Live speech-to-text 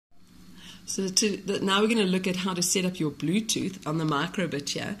So now we're going to look at how to set up your Bluetooth on the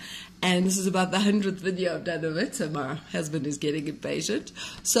Microbit here. And this is about the 100th video I've done of it, so my husband is getting impatient.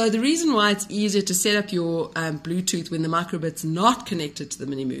 So the reason why it's easier to set up your Bluetooth when the Microbit's not connected to the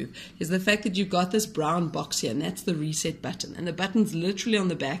Minimove is the fact that you've got this brown box here, and that's the reset button. And the button's literally on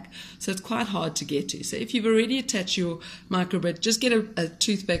the back, so it's quite hard to get to. So if you've already attached your Microbit, just get a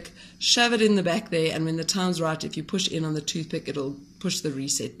toothpick, shove it in the back there, and when the time's right, if you push in on the toothpick, it'll push the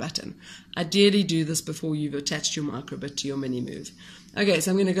reset button. Ideally do this before you've attached your Microbit to your Minimove. Okay,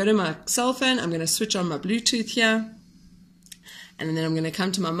 so I'm going to go to my cell phone, I'm going to switch on my Bluetooth here, and then I'm going to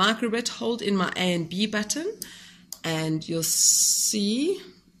come to my Microbit, hold in my A and B button, and you'll see,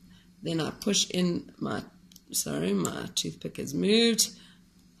 then I push in my toothpick has moved,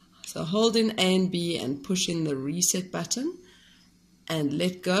 so hold in A and B and push in the reset button, and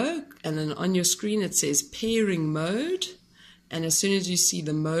let go, and then on your screen it says pairing mode. And as soon as you see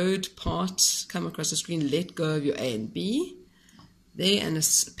the mode part come across the screen, let go of your A and B. There, and a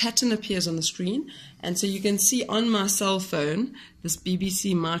pattern appears on the screen. And so you can see on my cell phone, this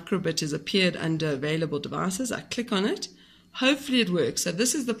BBC Microbit has appeared under available devices. I click on it. Hopefully it works. So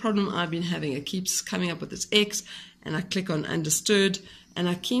this is the problem I've been having. It keeps coming up with this X, and I click on understood. And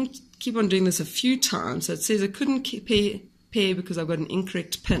I keep on doing this a few times. So it says it couldn't pair because I've got an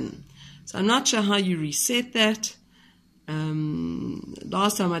incorrect pin. So I'm not sure how you reset that.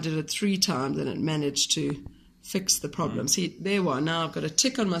 Last time I did it 3 times and it managed to fix the problem. See, there we are. Now I've got a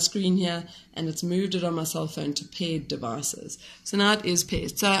tick on my screen here and it's moved it on my cell phone to paired devices. So now it is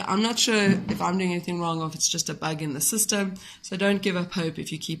paired. So I'm not sure if I'm doing anything wrong or if it's just a bug in the system. So don't give up hope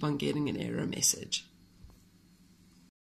if you keep on getting an error message.